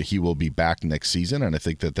he will be back next season. And I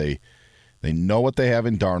think that they know what they have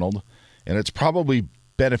in Darnold, and it's probably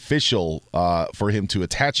beneficial for him to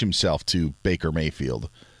attach himself to Baker Mayfield.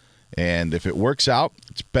 And if it works out,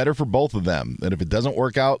 it's better for both of them. And if it doesn't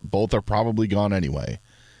work out, both are probably gone anyway.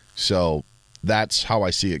 So that's how I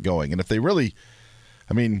see it going. And if they really,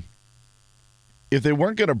 if they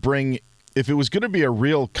weren't going to if it was going to be a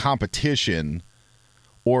real competition,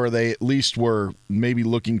 or they at least were maybe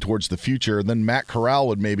looking towards the future, then Matt Corral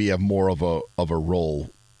would maybe have more of a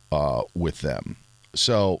role with them.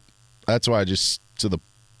 So that's why so the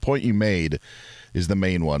point you made is the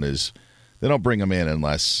main one, is they don't bring him in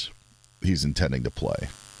unless he's intending to play.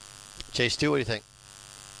 Chase, what do you think?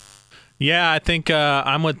 Yeah, I think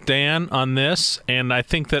I'm with Dan on this, and I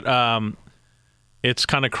think that it's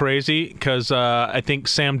kind of crazy because I think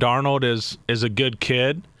Sam Darnold is a good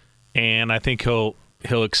kid, and I think he'll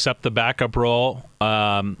accept the backup role.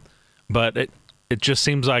 But it just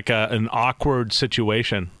seems like an awkward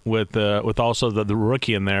situation with also the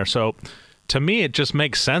rookie in there. So to me, it just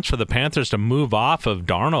makes sense for the Panthers to move off of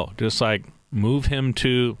Darnold, just like move him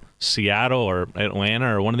to Seattle or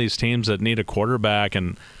Atlanta or one of these teams that need a quarterback,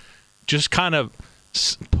 and just kind of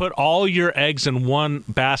put all your eggs in one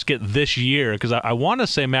basket this year. Because I want to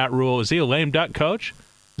say Matt Rule, is he a lame duck coach?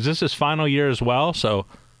 Is this his final year as well? So,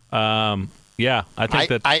 yeah, I think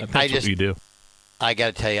that's what you do. I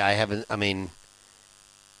got to tell you,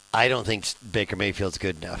 I don't think Baker Mayfield's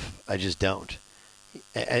good enough. I just don't.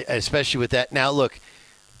 Especially with that. Now, look,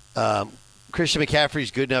 Christian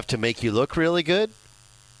McCaffrey's good enough to make you look really good,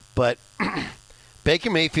 but Baker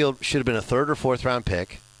Mayfield should have been a third or fourth round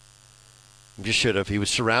pick. Just should have. He was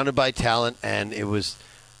surrounded by talent, and it was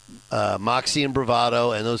moxie and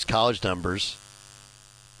bravado and those college numbers.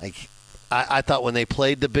 Like, I thought when they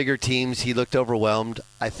played the bigger teams, he looked overwhelmed.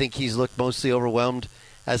 I think he's looked mostly overwhelmed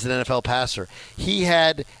as an NFL passer. He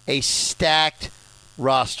had a stacked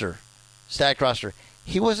roster.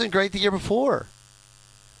 He wasn't great the year before.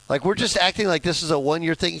 Like, we're just acting like this is a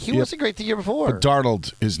one-year thing. He wasn't great the year before. But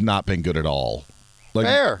Darnold has not been good at all. Like,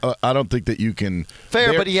 fair. I don't think that you can.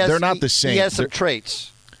 Fair, but they're not the same. He has some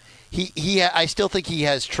traits. I still think he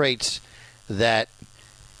has traits that,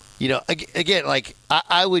 again, like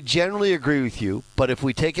I would generally agree with you. But if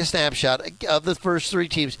we take a snapshot of the first three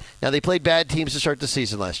teams, now they played bad teams to start the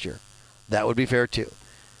season last year. That would be fair too.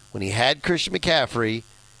 When he had Christian McCaffrey,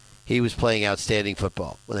 he was playing outstanding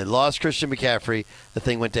football. When they lost Christian McCaffrey, the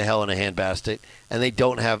thing went to hell in a handbasket, and they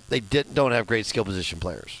don't have great skill position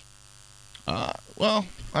players. Well,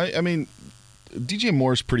 I mean, DJ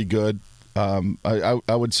Moore's pretty good. I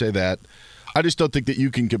would say that. I just don't think that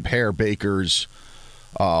you can compare Baker's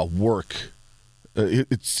work.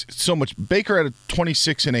 It's so much. Baker had a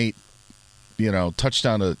 26-8,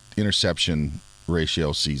 touchdown to interception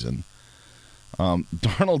ratio season.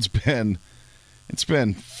 Darnold's been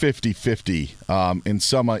 50-50, in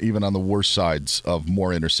some even on the worst sides of more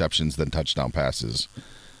interceptions than touchdown passes.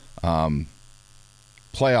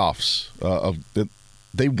 Playoffs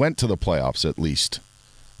they went to the playoffs at least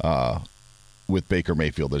with Baker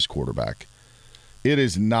Mayfield as quarterback. It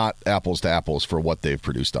is not apples to apples for what they've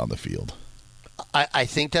produced on the field. I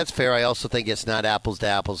think that's fair. I also think it's not apples to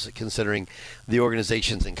apples considering the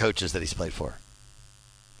organizations and coaches that he's played for.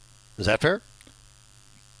 Is that fair?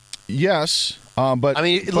 Yes, but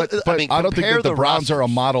I don't think that the Browns are a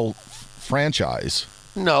model franchise.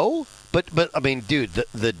 No, but I mean, dude,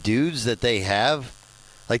 the dudes that they have.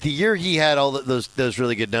 Like the year he had all those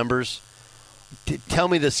really good numbers, tell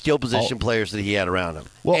me the skill position players that he had around him.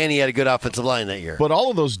 Well, and he had a good offensive line that year. But all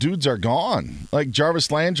of those dudes are gone. Like Jarvis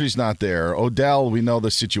Landry's not there. Odell, we know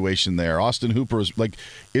the situation there. Austin Hooper is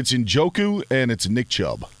it's Njoku and it's Nick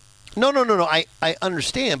Chubb. No. I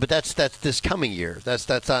understand, but that's this coming year. That's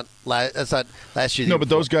not last year. No, but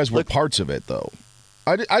those guys were parts of it though.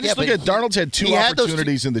 I just look at Darnold's had two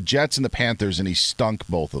opportunities in the Jets and the Panthers, and he stunk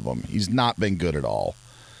both of them. He's not been good at all.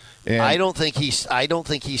 And I don't think he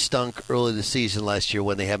stunk early this season last year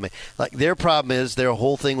when they had their problem is their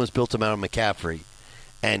whole thing was built around McCaffrey,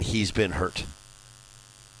 and he's been hurt.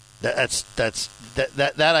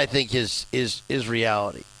 That I think is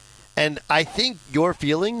reality, and I think your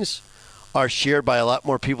feelings are shared by a lot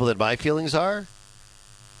more people than my feelings are.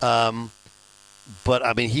 But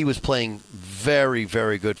I mean, he was playing very,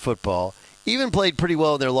 very good football. Even played pretty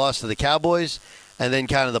well in their loss to the Cowboys, and then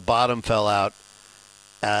kind of the bottom fell out.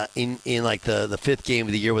 In like the fifth game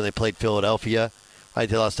of the year when they played Philadelphia. Right,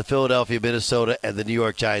 they lost to Philadelphia, Minnesota, and the New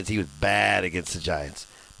York Giants. He was bad against the Giants.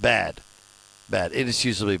 Bad.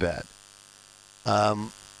 Inexcusably bad.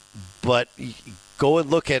 But go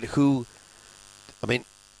and look at who. I mean,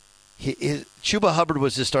 Chuba Hubbard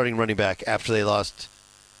was his starting running back after they lost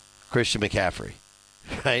Christian McCaffrey.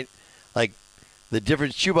 Right? Like, the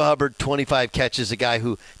difference, Chuba Hubbard, 25 catches, a guy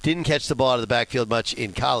who didn't catch the ball out of the backfield much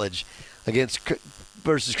in college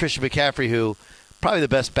versus Christian McCaffrey, who probably the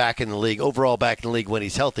best back in the league, overall back in the league when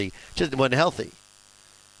he's healthy, just wasn't healthy.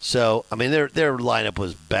 So, I mean, their lineup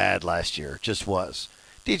was bad last year, just was.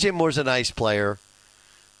 DJ Moore's a nice player.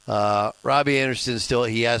 Robbie Anderson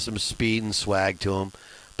he has some speed and swag to him,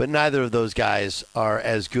 but neither of those guys are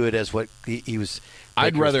as good as what he was.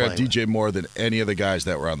 I'd rather have DJ Moore than any of the guys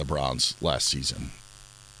that were on the Browns last season.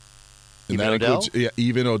 And Even that Odell? includes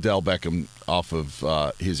even Odell Beckham off of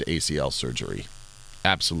his ACL surgery.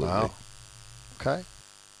 Absolutely. Wow. Okay.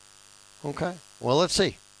 Well, let's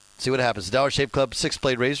see. See what happens. The Dollar Shave Club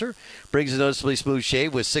 6-blade razor brings a noticeably smooth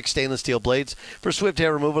shave with 6 stainless steel blades for swift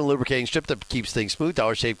hair removal and lubricating strip that keeps things smooth.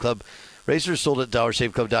 Dollar Shave Club razor sold at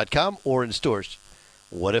dollarshaveclub.com or in stores.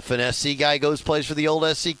 What if an SC guy plays for the old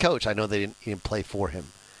SC coach? I know he didn't play for him.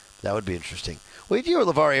 That would be interesting. What did you hear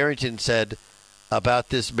LeVar Arrington said about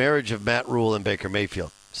this marriage of Matt Rule and Baker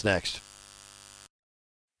Mayfield? It's next.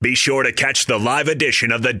 Be sure to catch the live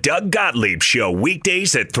edition of the Doug Gottlieb Show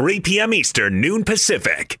weekdays at 3 p.m. Eastern, noon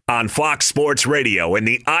Pacific on Fox Sports Radio and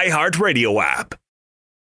the iHeartRadio app.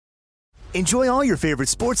 Enjoy all your favorite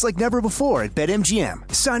sports like never before at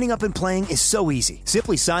BetMGM. Signing up and playing is so easy.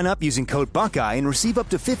 Simply sign up using code Buckeye and receive up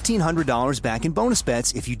to $1,500 back in bonus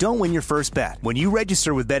bets if you don't win your first bet. When you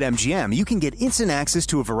register with BetMGM, you can get instant access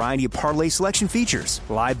to a variety of parlay selection features,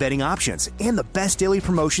 live betting options, and the best daily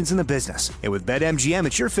promotions in the business. And with BetMGM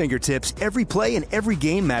at your fingertips, every play and every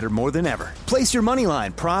game matter more than ever. Place your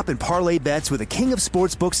moneyline, prop, and parlay bets with the king of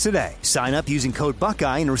sportsbooks today. Sign up using code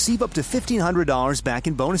Buckeye and receive up to $1,500 back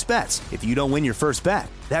in bonus bets if you don't win your first bet.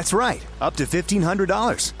 That's right, up to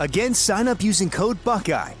 $1,500. Again, sign up using code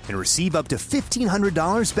Buckeye and receive up to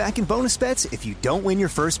 $1,500 back in bonus bets if you don't win your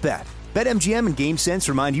first bet. BetMGM and GameSense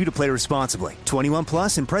remind you to play responsibly. 21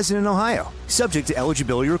 plus and present in Ohio. Subject to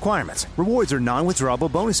eligibility requirements. Rewards are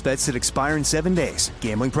non-withdrawable bonus bets that expire in 7 days.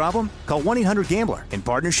 Gambling problem? Call 1-800-GAMBLER in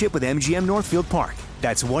partnership with MGM Northfield Park.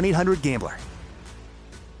 That's 1-800-GAMBLER.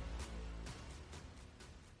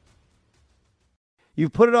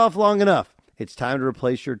 You've put it off long enough. It's time to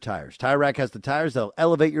replace your tires. Tire Rack has the tires that'll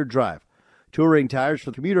elevate your drive. Touring tires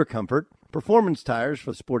for commuter comfort, performance tires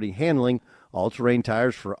for sporty handling, all-terrain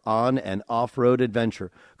tires for on- and off-road adventure.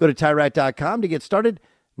 Go to TireRack.com to get started.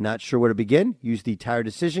 Not sure where to begin? Use the Tire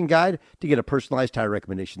Decision Guide to get a personalized tire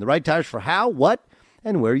recommendation. The right tires for how, what,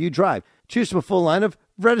 and where you drive. Choose from a full line of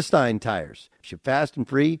Vredestein tires. Ship fast and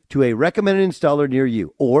free to a recommended installer near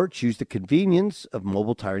you, or choose the convenience of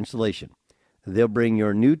mobile tire installation. They'll bring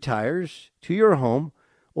your new tires to your home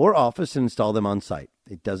or office and install them on site.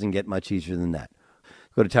 It doesn't get much easier than that.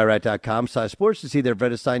 Go to TireRack.com/sports to see their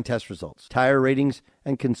Vredestein test results, tire ratings,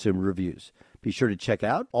 and consumer reviews. Be sure to check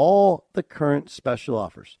out all the current special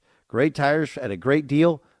offers. Great tires at a great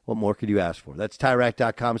deal. What more could you ask for? That's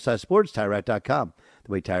TireRack.com/sports, TireRack.com,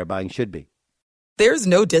 the way tire buying should be. There's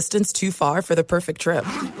no distance too far for the perfect trip.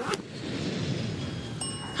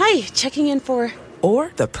 Hi, checking in for...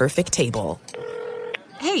 Or the perfect table.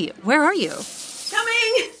 Hey, where are you?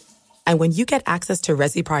 Coming! And when you get access to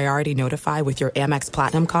Resi Priority Notify with your Amex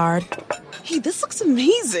Platinum card... Hey, this looks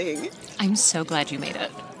amazing. I'm so glad you made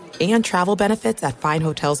it. And travel benefits at fine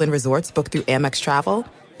hotels and resorts booked through Amex Travel,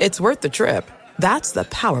 it's worth the trip. That's the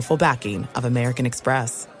powerful backing of American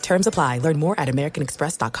Express. Terms apply. Learn more at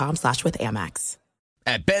americanexpress.com/withAmex.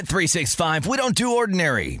 At Bet365, we don't do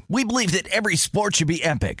ordinary. We believe that every sport should be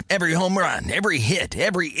epic. Every home run, every hit,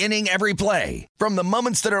 every inning, every play. From the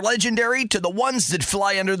moments that are legendary to the ones that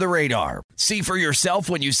fly under the radar. See for yourself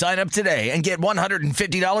when you sign up today and get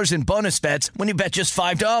 $150 in bonus bets when you bet just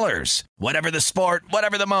 $5. Whatever the sport,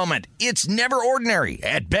 whatever the moment, it's never ordinary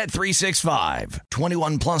at Bet365.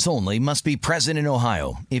 21 plus only. Must be present in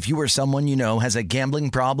Ohio. If you or someone you know has a gambling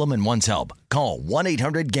problem and wants help, call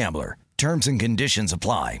 1-800-GAMBLER. Terms and conditions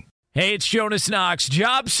apply. Hey, it's Jonas Knox.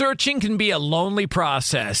 Job searching can be a lonely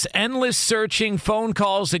process. Endless searching, phone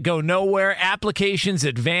calls that go nowhere, applications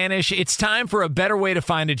that vanish. It's time for a better way to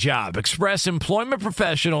find a job. Express Employment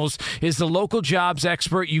Professionals is the local jobs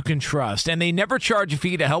expert you can trust, and they never charge a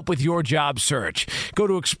fee to help with your job search. Go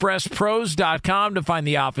to expresspros.com to find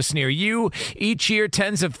the office near you. Each year,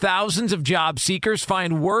 tens of thousands of job seekers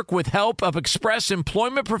find work with help of Express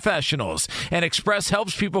Employment Professionals, and Express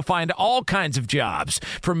helps people find all kinds of jobs,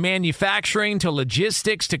 from manufacturing to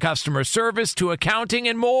logistics to customer service to accounting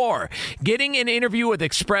and more. Getting an interview with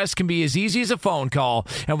Express can be as easy as a phone call,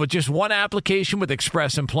 and with just one application with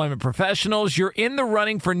Express Employment Professionals, you're in the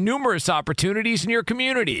running for numerous opportunities in your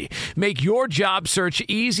community. Make your job search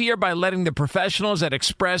easier by letting the professionals at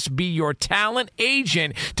Express be your talent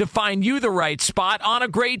agent to find you the right spot on a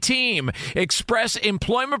great team. Express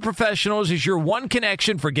Employment Professionals is your one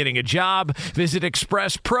connection for getting a job. Visit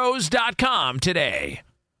expresspros.com today.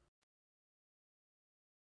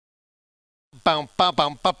 Bow, bow,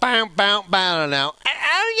 bow, bow, bow, bow, bow now.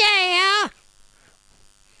 Oh, yeah.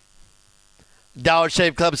 Dollar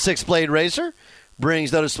Shave Club 6-blade razor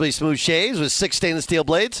brings noticeably smooth shaves with 6 stainless steel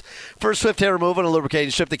blades for swift hair removal and a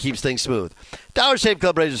lubricating strip that keeps things smooth. Dollar Shave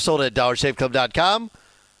Club razor sold at dollarshaveclub.com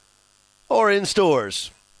or in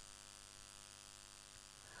stores.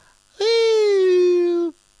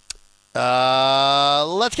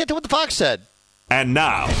 Let's get to what the Fox said. And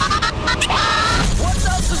now. What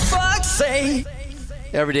does the fox say?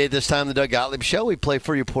 Every day at this time, the Doug Gottlieb Show, we play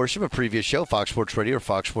for you a portion of a previous show, Fox Sports Radio or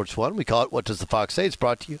Fox Sports 1. We call it What Does the Fox Say? It's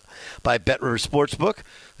brought to you by Bet River Sportsbook,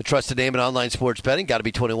 the trusted name in online sports betting. Got to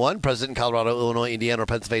be 21. Present in Colorado, Illinois, Indiana, or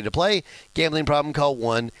Pennsylvania to play. Gambling problem, call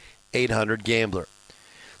 1-800-GAMBLER.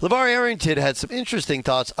 LeVar Arrington had some interesting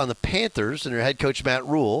thoughts on the Panthers and their head coach, Matt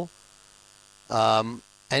Rule. And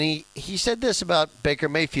he said this about Baker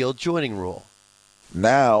Mayfield joining Rule.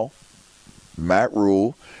 Now, Matt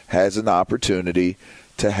Rule has an opportunity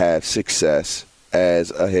to have success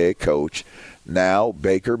as a head coach. Now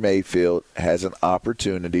Baker Mayfield has an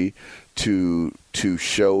opportunity to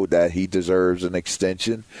show that he deserves an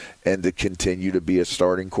extension and to continue to be a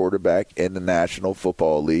starting quarterback in the National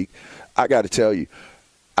Football League. I got to tell you,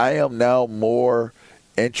 I am now more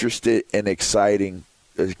interested and excited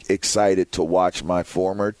to watch my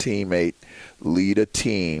former teammate lead a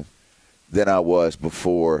team than I was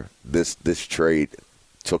before this trade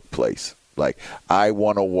took place. Like, I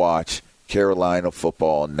want to watch Carolina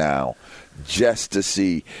football now just to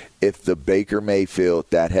see if the Baker Mayfield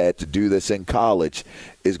that had to do this in college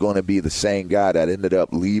is going to be the same guy that ended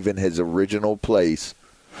up leaving his original place,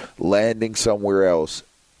 landing somewhere else,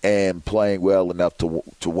 and playing well enough to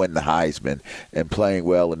win the Heisman, and playing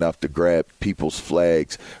well enough to grab people's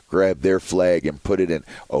flags, grab their flag and put it in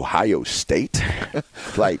Ohio State.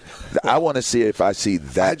 Like, I want to see if I see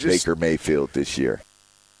that Baker Mayfield this year.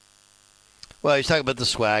 Well, he's talking about the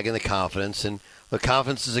swag and the confidence, and the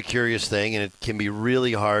confidence is a curious thing, and it can be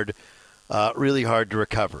really hard to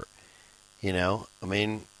recover. You know, I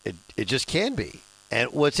mean, it just can be.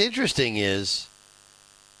 And what's interesting is,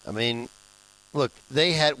 I mean, look,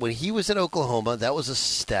 they had, when he was at Oklahoma, that was a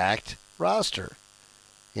stacked roster.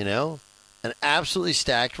 You know, an absolutely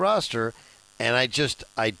stacked roster, and I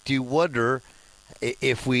do wonder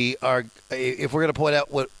if we're going to point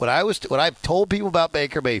out what I've told people about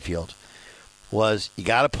Baker Mayfield was, you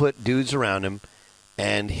got to put dudes around him,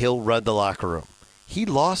 and he'll run the locker room. He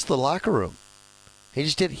lost the locker room. He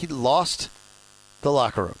just did. He lost the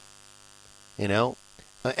locker room. You know,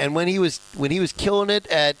 and when he was killing it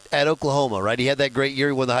at Oklahoma, right? He had that great year.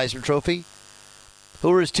 He won the Heisman Trophy.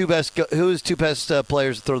 Who were his two best players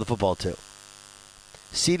to throw the football to?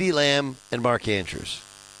 CeeDee Lamb and Mark Andrews.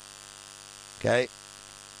 Okay,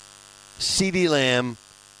 CeeDee Lamb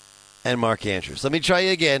and Mark Andrews. Let me try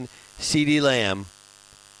you again. CeeDee Lamb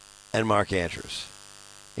and Mark Andrews.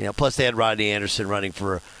 You know, plus they had Rodney Anderson running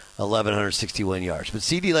for 1,161 yards. But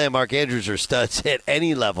CeeDee Lamb, Mark Andrews are studs at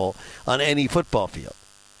any level on any football field.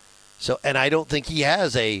 So, and I don't think he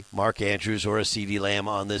has a Mark Andrews or a CeeDee Lamb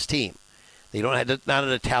on this team. They don't have not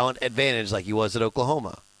a talent advantage like he was at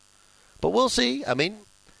Oklahoma. But we'll see. I mean,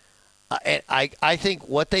 I think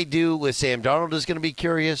what they do with Sam Darnold is going to be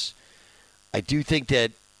curious. I do think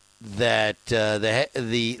that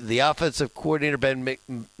the offensive coordinator, Ben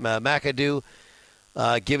McAdoo,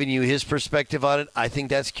 giving you his perspective on it, I think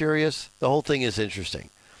that's curious. The whole thing is interesting.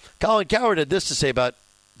 Colin Cowherd had this to say about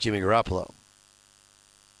Jimmy Garoppolo.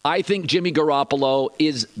 I think Jimmy Garoppolo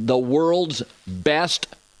is the world's best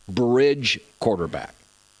bridge quarterback.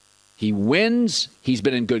 He wins. He's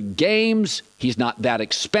been in good games. He's not that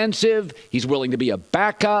expensive. He's willing to be a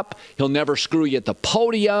backup. He'll never screw you at the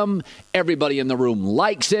podium. Everybody in the room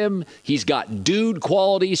likes him. He's got dude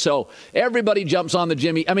quality, so everybody jumps on the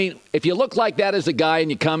Jimmy. I mean, if you look like that as a guy and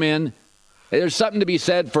you come in, there's something to be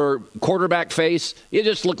said for quarterback face. You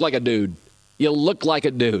just look like a dude. You look like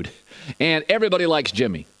a dude. And everybody likes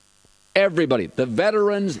Jimmy. Everybody. The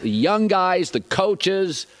veterans, the young guys, the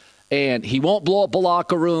coaches. And he won't blow up a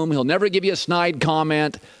locker room. He'll never give you a snide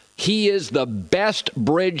comment. He is the best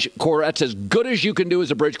bridge quarterback. That's as good as you can do as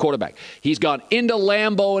a bridge quarterback. He's gone into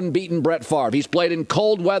Lambeau and beaten Brett Favre. He's played in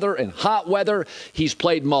cold weather and hot weather. He's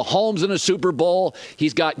played Mahomes in a Super Bowl.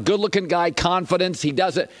 He's got good-looking guy confidence. He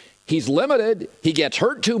does it. He's limited. He gets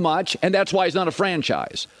hurt too much, and that's why he's not a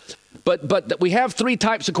franchise. But we have three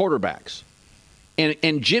types of quarterbacks.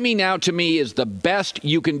 And Jimmy now, to me, is the best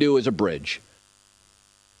you can do as a bridge.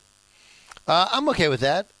 I'm okay with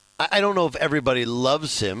that. I don't know if everybody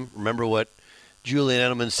loves him. Remember what Julian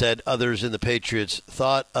Edelman said others in the Patriots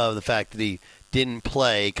thought of the fact that he didn't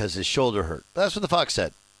play because his shoulder hurt. But that's what the Fox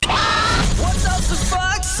said. What does the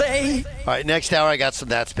Fox say? All right, next hour I got some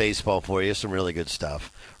That's Baseball for you, some really good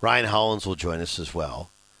stuff. Ryan Hollins will join us as well.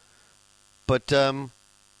 But I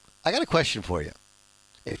got a question for you.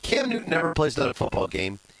 If Cam Newton never plays another football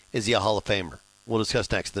game, is he a Hall of Famer? We'll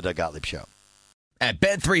discuss next, the Doug Gottlieb Show. At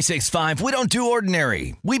Bet365, we don't do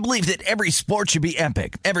ordinary. We believe that every sport should be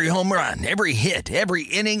epic. Every home run, every hit, every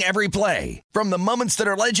inning, every play. From the moments that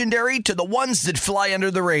are legendary to the ones that fly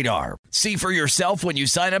under the radar. See for yourself when you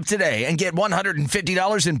sign up today and get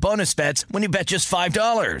 $150 in bonus bets when you bet just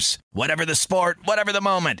 $5. Whatever the sport, whatever the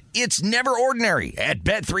moment, it's never ordinary at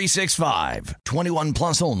Bet365. 21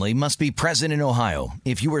 plus only. Must be present in Ohio.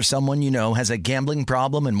 If you or someone you know has a gambling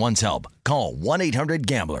problem and wants help, call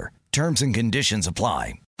 1-800-GAMBLER. Terms and conditions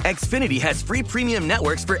apply. Xfinity has free premium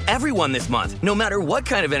networks for everyone this month, no matter what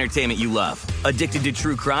kind of entertainment you love. Addicted to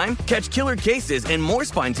true crime? Catch killer cases and more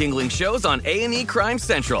spine-tingling shows on A&E Crime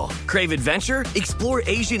Central. Crave adventure? Explore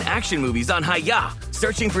Asian action movies on Hi-Ya.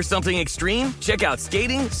 Searching for something extreme? Check out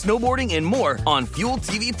skating, snowboarding, and more on Fuel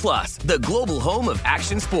TV Plus, the global home of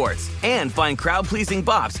action sports. And find crowd-pleasing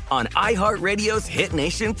bops on iHeartRadio's Hit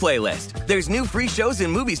Nation playlist. There's new free shows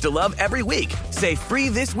and movies to love every week. Say free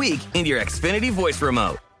this week in your Xfinity voice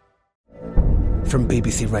remote. From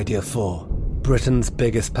BBC Radio 4, Britain's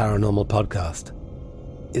biggest paranormal podcast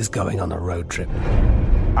is going on a road trip.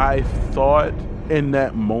 I thought in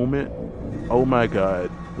that moment, oh my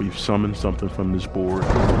God, we've summoned something from this board.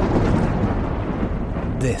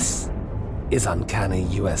 This is Uncanny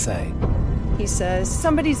USA. He says,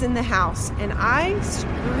 somebody's in the house, and I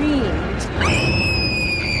screamed.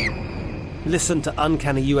 Listen to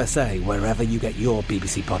Uncanny USA wherever you get your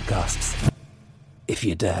BBC podcasts, if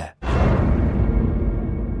you dare.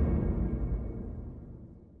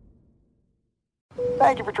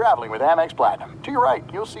 Thank you for traveling with Amex Platinum. To your right,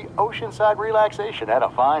 you'll see oceanside relaxation at a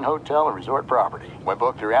fine hotel and resort property. When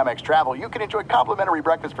booked through Amex Travel, you can enjoy complimentary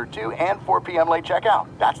breakfast for 2 and 4 p.m. late checkout.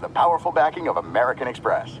 That's the powerful backing of American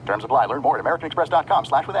Express. Terms apply. Learn more at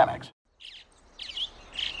americanexpress.com/withAmex.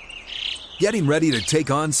 Getting ready to take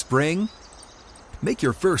on spring? Make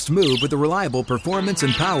your first move with the reliable performance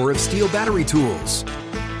and power of Steel battery tools.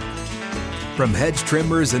 From hedge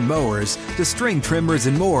trimmers and mowers to string trimmers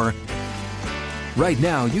and more, right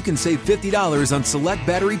now, you can save $50 on select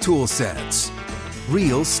battery tool sets.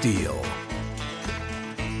 Real Steel.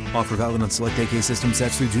 Offer valid on select AK system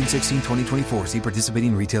sets through June 16, 2024. See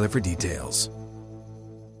participating retailer for details.